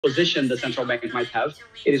position the central bank might have.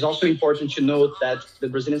 It is also important to note that the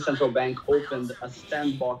Brazilian Central Bank opened a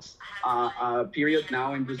sandbox period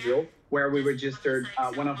now in Brazil, where we registered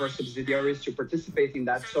one of our subsidiaries to participate in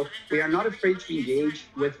that. So we are not afraid to engage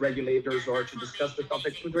with regulators or to discuss the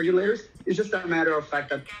topics with regulators. It's just a matter of fact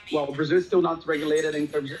that, well, Brazil is still not regulated in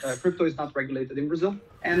terms crypto is not regulated in Brazil,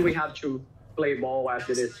 and we have to play ball as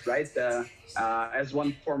it is, right? As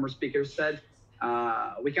one former speaker said,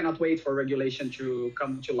 we cannot wait for regulation to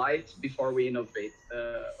come to light before we innovate.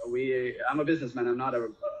 I'm a businessman. I'm not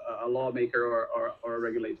a lawmaker or a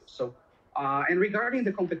regulator. So, and regarding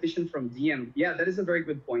the competition from DM, yeah, that is a very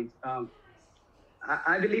good point.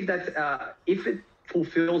 I believe that if it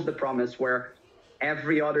fulfills the promise where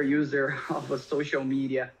every other user of a social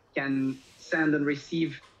media can send and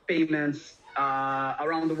receive payments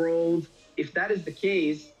around the world, if that is the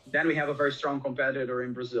case, then we have a very strong competitor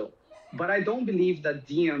in Brazil. But I don't believe that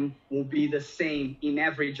DM will be the same in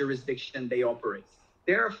every jurisdiction they operate.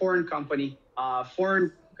 They're a foreign company.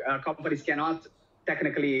 Foreign companies cannot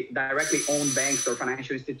technically directly own banks or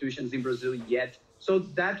financial institutions in Brazil yet. So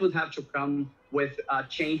that would have to come with a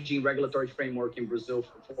changing regulatory framework in Brazil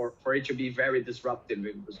for it to be very disruptive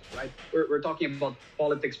in Brazil, right? We're talking about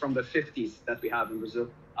politics from the 50s that we have in Brazil,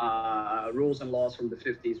 rules and laws from the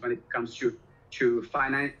 50s when it comes to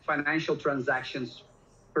financial transactions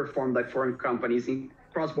performed by foreign companies in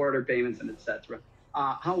cross-border payments and etc.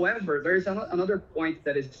 However, there is another point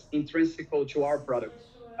that is intrinsical to our product.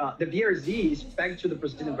 The BRZ is pegged to the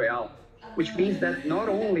Brazilian real, which means that not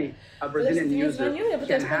only a Brazilian user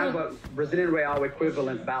can have a Brazilian real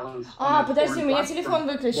equivalent balance on a подожди, у foreign меня platform, телефон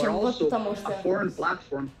but выключен, вот also потому a что. foreign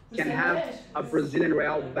platform can have a Brazilian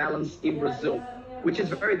real balance in Brazil, which is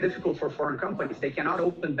very difficult for foreign companies. They cannot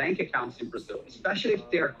open bank accounts in Brazil, especially if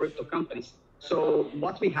they are crypto companies. So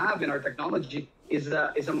what we have in our technology is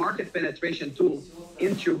a market penetration tool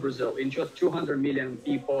into Brazil, into a 200 million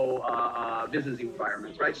people business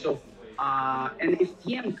environment, right? So, and if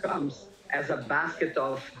TM comes as a basket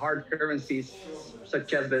of hard currencies,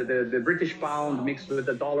 such as the British pound mixed with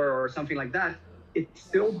the dollar or something like that, it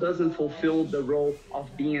still doesn't fulfill the role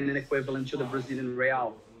of being an equivalent to the Brazilian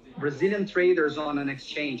real. Brazilian traders on an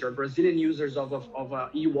exchange or Brazilian users of a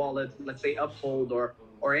e-wallet, let's say Uphold or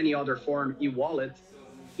any other foreign e-wallet,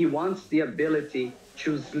 he wants the ability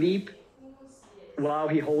to sleep while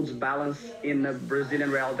he holds balance in a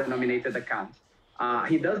Brazilian real denominated account.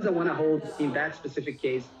 He doesn't want to hold, in that specific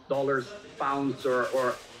case, dollars, pounds,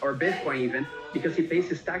 or Bitcoin even, because he pays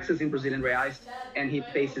his taxes in Brazilian reais and he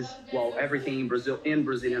pays his, well, everything in Brazil in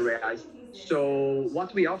Brazilian reais. So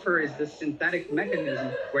what we offer is this synthetic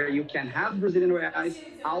mechanism where you can have Brazilian reais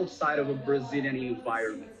outside of a Brazilian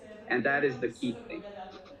environment. And that is the key thing.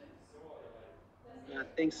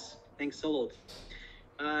 Thanks a lot.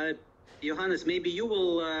 Johannes, maybe you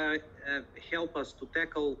will help us to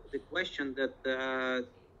tackle the question that,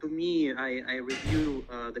 to me, I review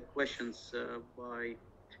the questions by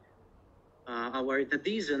our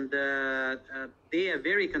attendees, and they are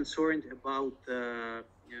very concerned about the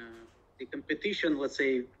competition, let's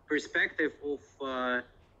say, perspective of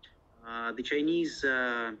the Chinese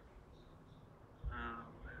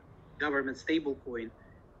government stablecoin.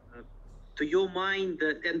 To your mind,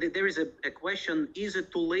 and there is a question, is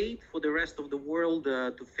it too late for the rest of the world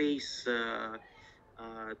to face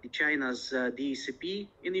the China's DCP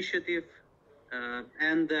initiative?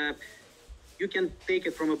 And you can take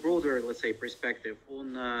it from a broader, let's say, perspective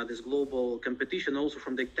on this global competition, also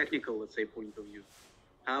from the technical, let's say, point of view.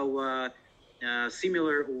 How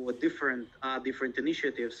similar or different are different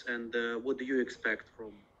initiatives, and what do you expect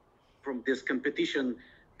from this competition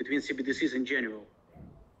between CBDCs in general?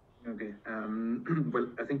 Okay. Well,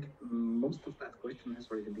 I think most of that question has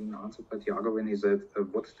already been answered by Thiago when he said,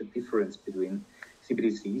 what's the difference between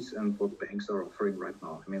CBDCs and what banks are offering right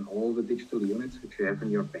now? I mean, all the digital units which you have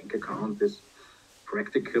in your bank account is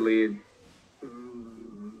practically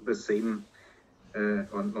the same,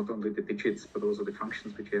 or not only the digits, but also the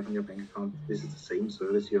functions which you have in your bank account. This is the same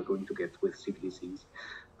service you're going to get with CBDCs.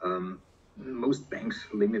 Most banks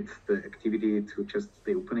limit the activity to just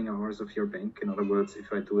the opening hours of your bank. In other words,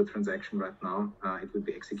 if I do a transaction right now, it will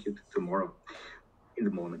be executed tomorrow in the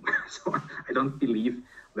morning. So I don't believe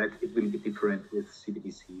that it will be different with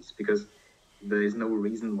CBDCs, because there is no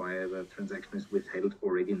reason why the transaction is withheld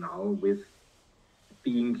already now with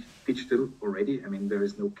being digital already. I mean, there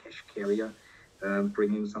is no cash carrier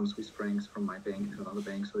bringing some Swiss francs from my bank to another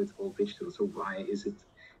bank, so it's all digital. So why is it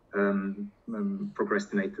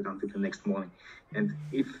procrastinated until the next morning? And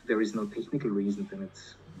if there is no technical reason, then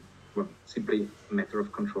it's, well, simply a matter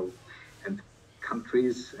of control. And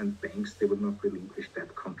countries and banks, they would not relinquish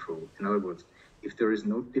that control. In other words, if there is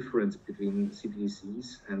no difference between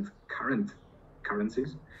CBDCs and current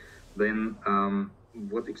currencies, then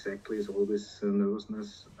what exactly is all this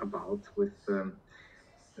nervousness about with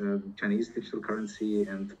Chinese digital currency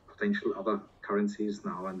and potential other currencies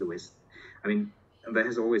now in the West? I mean, there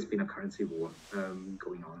has always been a currency war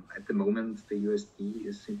going on. At the moment, the USD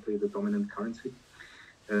is simply the dominant currency,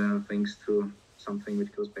 thanks to something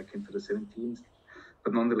which goes back into the 17th.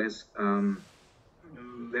 But nonetheless,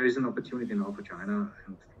 there is an opportunity now for China,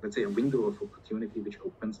 and let's say a window of opportunity which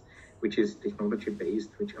opens, which is technology-based,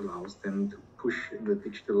 which allows them to push the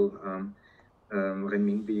digital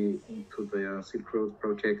renminbi into their Silk Road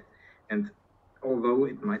project. And although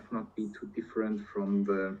it might not be too different from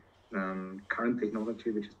the current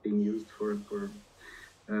technology which is being used for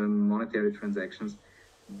monetary transactions,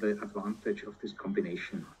 the advantage of this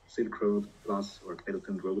combination, Silk Road plus or Belt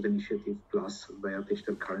and Road Initiative plus their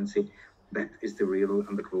digital currency, that is the real,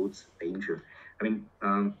 under quotes, danger. I mean,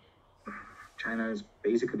 China is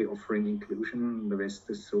basically offering inclusion. The West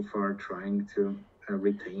is so far trying to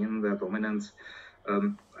retain their dominance.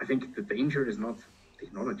 I think the danger is not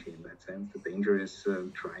technology in that sense. The danger is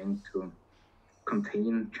trying to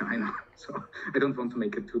contain China. So I don't want to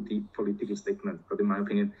make a too deep political statement, but in my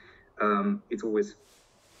opinion, it's always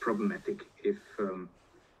problematic if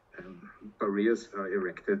barriers are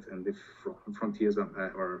erected and if frontiers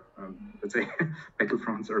are let's say,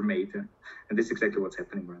 battlefronts are made. And this is exactly what's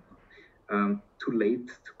happening right now. Too late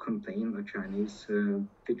to contain a Chinese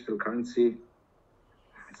digital currency.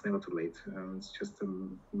 It's never too late. It's just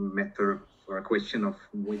a matter or a question of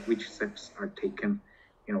which steps are taken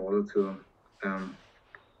in order to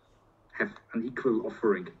have an equal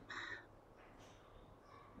offering.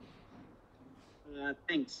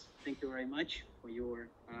 Thanks. Thank you very much for your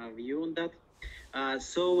view on that.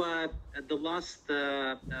 So the last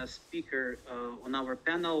speaker on our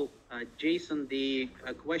panel, Jason, the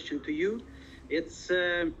question to you, it's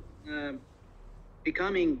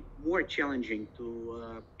becoming more challenging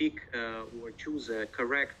to pick or choose a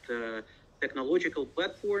correct technological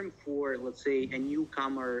platform for, let's say, a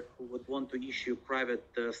newcomer who would want to issue private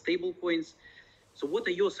stablecoins. So what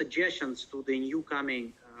are your suggestions to the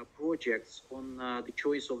newcoming projects on the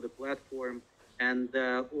choice of the platform and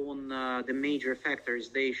on the major factors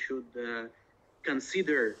they should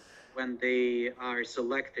consider when they are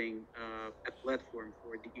selecting a platform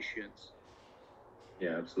for the issuance?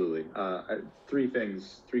 Yeah, absolutely.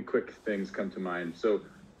 Three quick things come to mind. So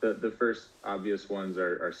the first obvious ones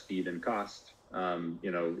are speed and cost.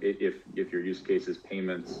 If your use case is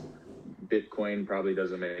payments, Bitcoin probably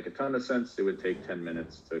doesn't make a ton of sense. It would take 10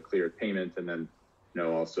 minutes to clear a payment, and then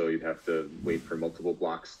also you'd have to wait for multiple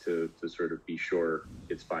blocks to sort of be sure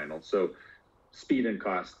it's final. So speed and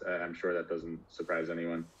cost, I'm sure that doesn't surprise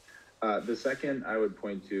anyone. The second I would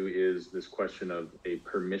point to is this question of a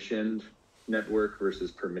permissioned network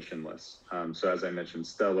versus permissionless. So as I mentioned,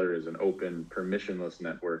 Stellar is an open permissionless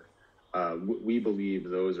network. We believe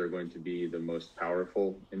those are going to be the most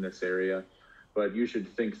powerful in this area, but you should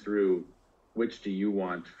think through which do you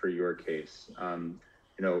want for your case.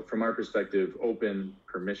 From our perspective, open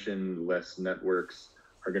permissionless networks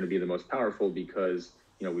are going to be the most powerful because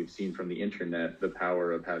we've seen from the internet the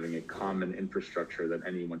power of having a common infrastructure that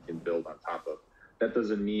anyone can build on top of. That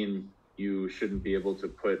doesn't mean you shouldn't be able to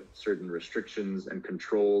put certain restrictions and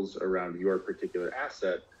controls around your particular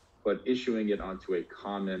asset, but issuing it onto a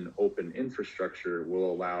common open infrastructure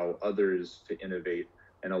will allow others to innovate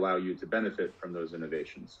and allow you to benefit from those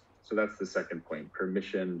innovations. So that's the second point,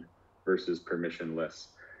 permissioned versus permissionless.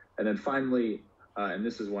 And then finally, and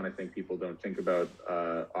this is one I think people don't think about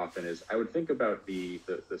often, is I would think about the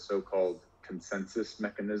so-called consensus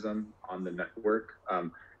mechanism on the network.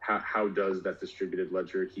 How does that distributed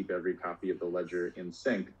ledger keep every copy of the ledger in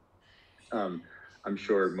sync? I'm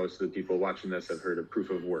sure most of the people watching this have heard of proof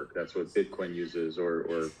of work. That's what Bitcoin uses,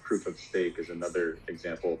 or proof of stake is another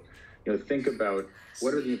example. Think about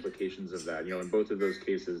what are the implications of that. In both of those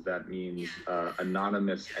cases, that means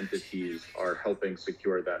anonymous entities are helping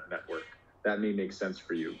secure that network. That may make sense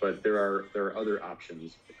for you, but there are other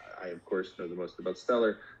options. I, of course, know the most about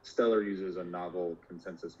Stellar. Stellar uses a novel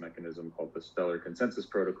consensus mechanism called the Stellar Consensus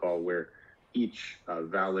Protocol, where each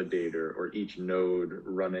validator or each node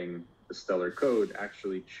running the Stellar code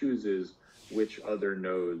actually chooses which other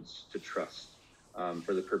nodes to trust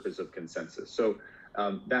for the purpose of consensus. So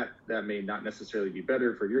that may not necessarily be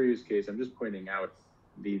better for your use case. I'm just pointing out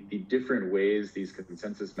the different ways these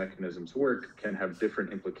consensus mechanisms work can have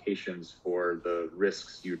different implications for the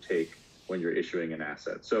risks you take when you're issuing an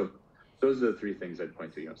asset. So those are the three things I'd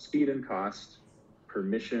point to, speed and cost,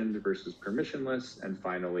 permissioned versus permissionless, and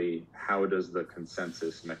finally, how does the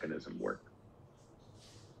consensus mechanism work?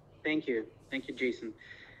 Thank you, Jason.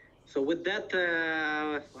 So with that,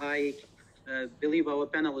 I believe our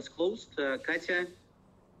panel is closed. Katya,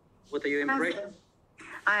 what are your impressions?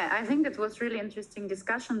 I think it was really interesting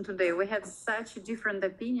discussion today. We had such different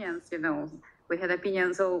opinions, you know. We had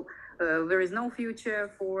opinions, so there is no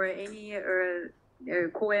future for any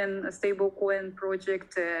stable coin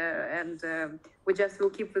project, and we just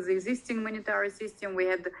will keep with the existing monetary system. We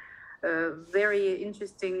had very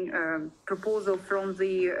interesting proposal from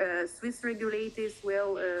the Swiss regulators,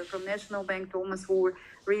 well, from National Bank, Thomas, who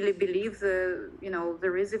really believes, you know,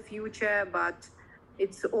 there is a future, but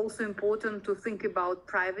it's also important to think about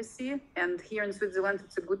privacy. And here in Switzerland,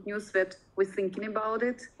 it's a good news that we're thinking about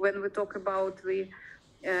it when we talk about the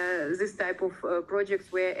this type of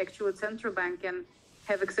projects where actually central bank can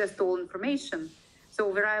have access to all information.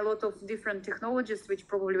 So there are a lot of different technologies which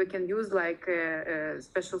probably we can use, like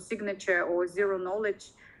special signature or zero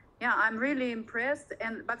knowledge. Yeah, I'm really impressed.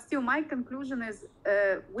 But still, my conclusion is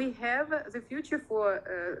we have the future for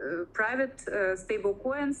private stable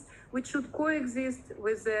coins, which should coexist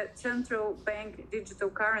with the central bank digital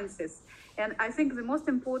currencies. And I think the most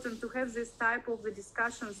important to have this type of the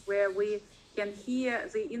discussions where we can hear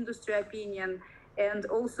the industry opinion and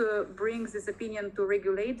also bring this opinion to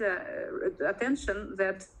regulator attention,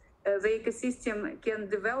 that the ecosystem can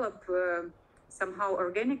develop somehow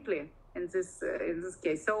organically in this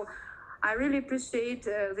case. So I really appreciate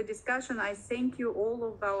the discussion. I thank you all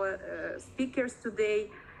of our speakers today.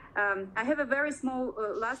 I have a very small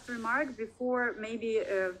last remark before maybe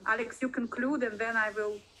Alex, you conclude, and then I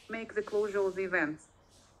will make the closure of the event.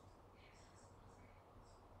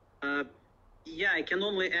 Yeah, I can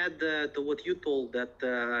only add to what you told, that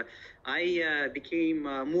I became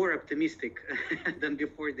more optimistic than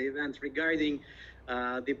before the event regarding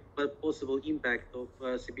the possible impact of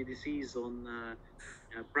CBDCs on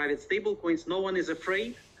private stablecoins. No one is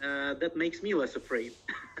afraid. That makes me less afraid,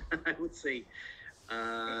 I would say.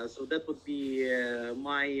 So that would be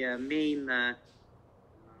my main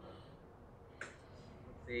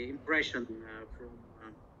impression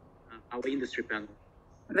from our industry panel.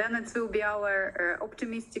 Then it will be our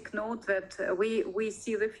optimistic note that we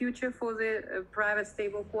see the future for the private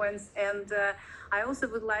stable coins. And I also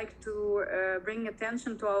would like to bring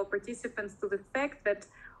attention to our participants to the fact that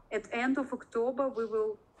at end of October,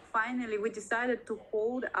 we decided to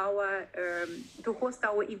hold our, to host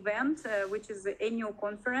our event, which is the annual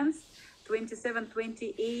conference,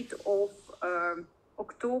 27-28 of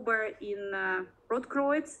October in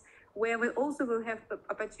Rotkreuz, where we also will have the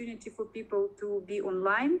opportunity for people to be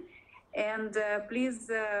online. And please,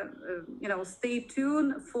 you know, stay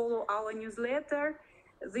tuned, follow our newsletter.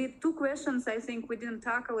 The two questions I think we didn't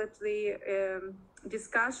tackle at the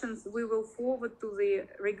discussions, we will forward to the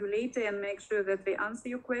regulator and make sure that they answer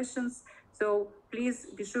your questions. So please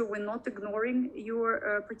be sure we're not ignoring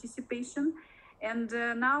your participation. And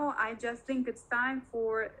now I just think it's time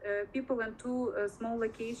for people in two small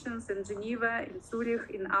locations in Geneva, in Zurich,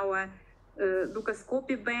 in our Lucas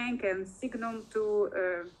Copy Bank and Signum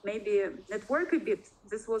to maybe network a bit.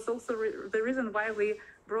 This was also the reason why we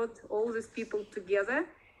brought all these people together.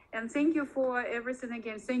 And thank you for everything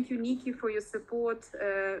again. Thank you, Nikki, for your support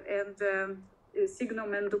and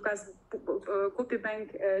Signum and Lucas Copy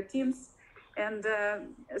Bank teams. And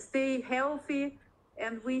stay healthy.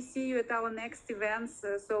 And we see you at our next events.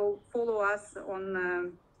 So follow us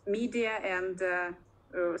on media and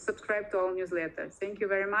subscribe to our newsletter. Thank you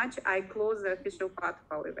very much. I close the official part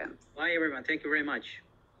of our event. Bye, everyone. Thank you very much.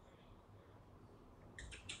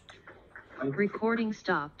 Recording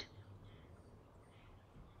stopped.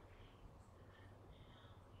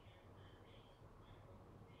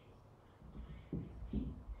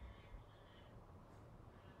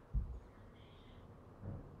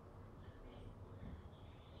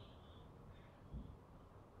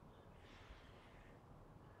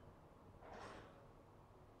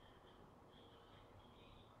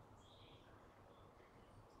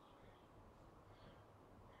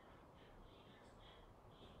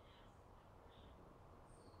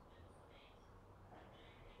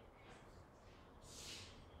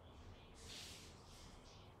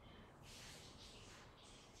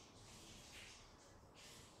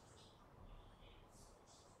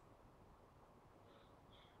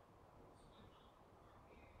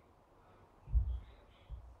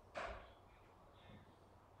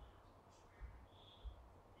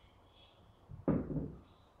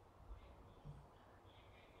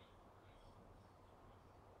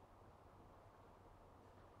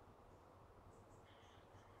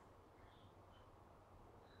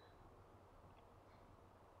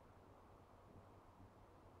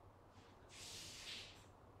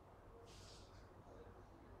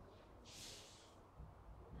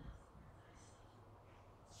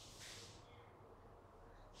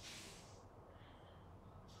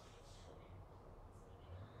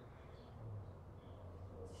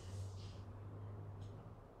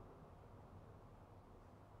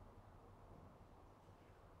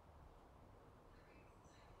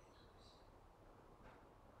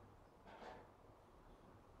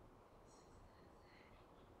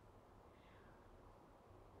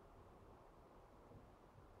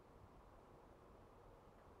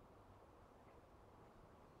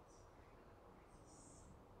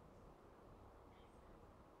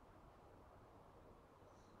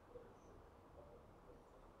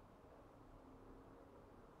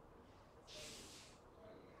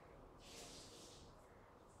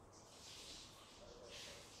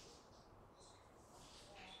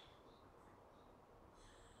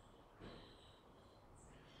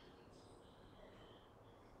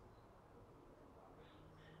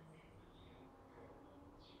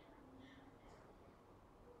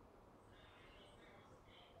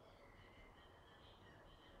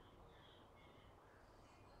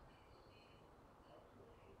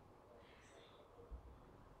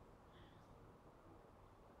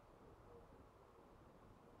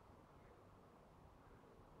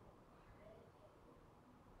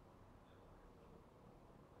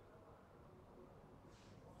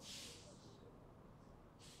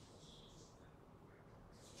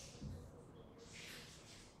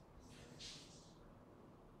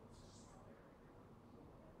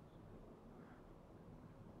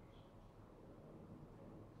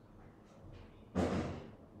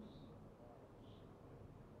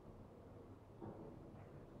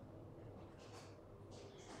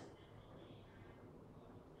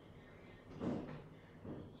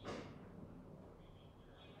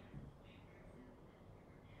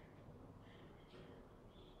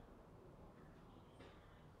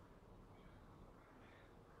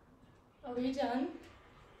 Are we done?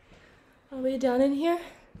 Are we done in here?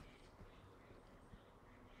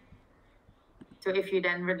 So if you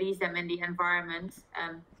then release them in the environment,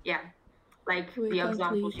 like the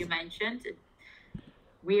examples you mentioned,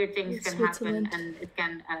 weird things can happen and it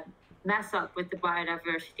can mess up with the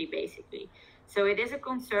biodiversity basically. So it is a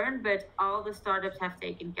concern, but all the startups have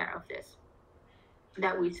taken care of this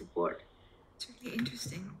that we support. It's really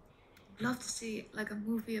interesting. I'd love to see like a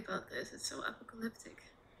movie about this. It's so apocalyptic.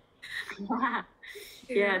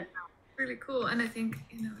 Yeah. Really cool. And I think,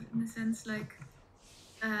 you know, in a sense, like,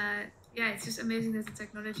 it's just amazing that the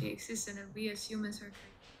technology exists and that we as humans are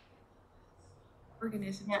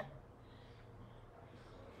organisms. Yeah.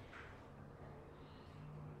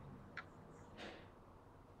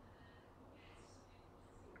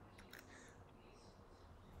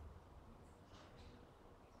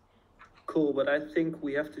 Cool, but I think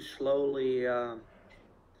we have to slowly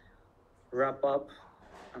wrap up.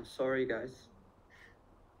 I'm sorry, guys.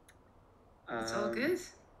 It's all good.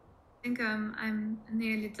 I think I'm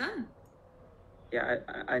nearly done. Yeah,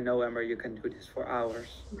 I know, Emma, you can do this for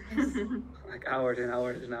hours. Yes. Like hours and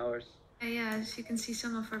hours and hours. Yeah, as you can see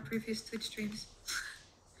some of our previous Twitch streams.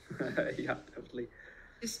 Yeah, definitely.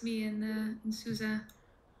 Just me and Suza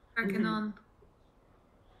cracking on.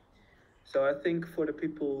 So I think for the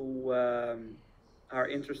people who are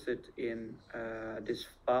interested in this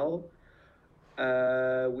file,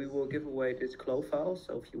 we will give away this Clo file.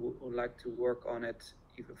 So if you would like to work on it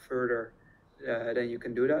even further, then you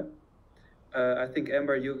can do that. I think,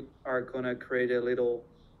 Amber, you are going to create a little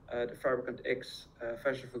the Fabricant X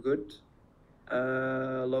Fashion for Good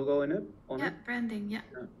logo in it. Branding,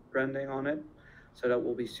 branding on it. So that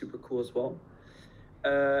will be super cool as well.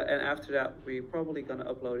 And after that, we're probably going to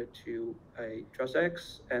upload it to a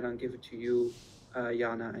TrustX and then give it to you,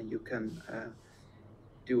 Jana, and you can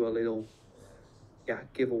do a little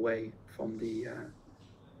giveaway from the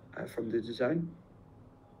design.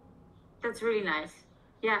 That's really nice.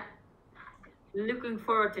 Yeah, looking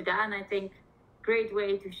forward to that, and I think great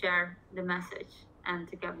way to share the message and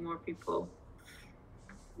to get more people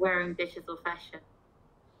wearing digital fashion.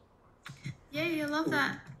 Yay, I love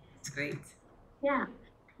that. It's great. Yeah.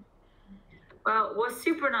 Well, it was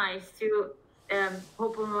super nice to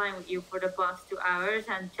hop online with you for the past 2 hours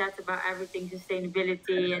and chat about everything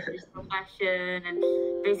sustainability and digital fashion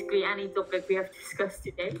and basically any topic we have discussed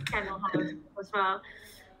today. Kennel House as well.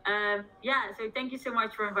 So thank you so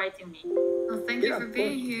much for inviting me. Well, thank you for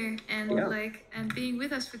being here and and being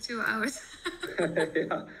with us for 2 hours.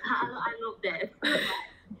 I love that.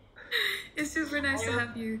 It's super nice to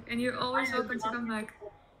have you, and you're always welcome to come back.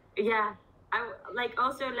 Yeah,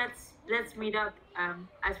 also let's meet up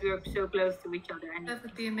as we are so close to each other. And that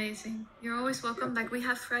would be amazing. You're always welcome. Like, we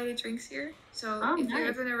have Friday drinks here, so if nice. you're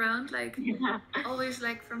ever around, always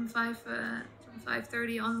from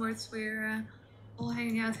 5:30 onwards, we're all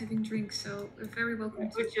hanging out having drinks. So we're very welcome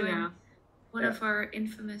to join one of our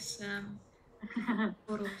infamous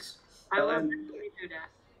bottles. I will definitely do that.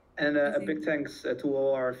 And a big thanks to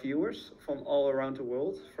all our viewers from all around the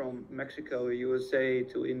world, from Mexico, USA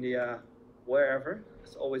to India, wherever.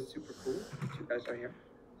 It's always super cool that you guys are here.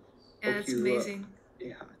 Yeah, it's amazing.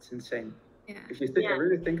 It's insane. Yeah. If you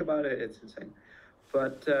really think about it, it's insane.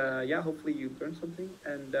 But hopefully you learned something.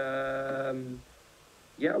 And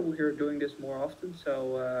we're doing this more often.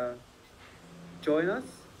 So join us.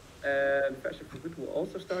 And Fashion for Good will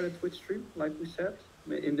also start a Twitch stream, like we said,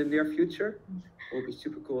 in the near future. Will be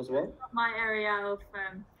super cool as well. Not my area of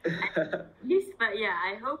use, but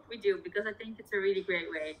I hope we do, because I think it's a really great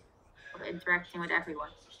way of interacting with everyone.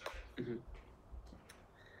 Mm-hmm.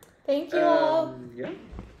 Thank you all. Yeah.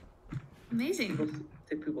 Amazing.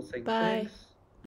 People saying bye. Thanks.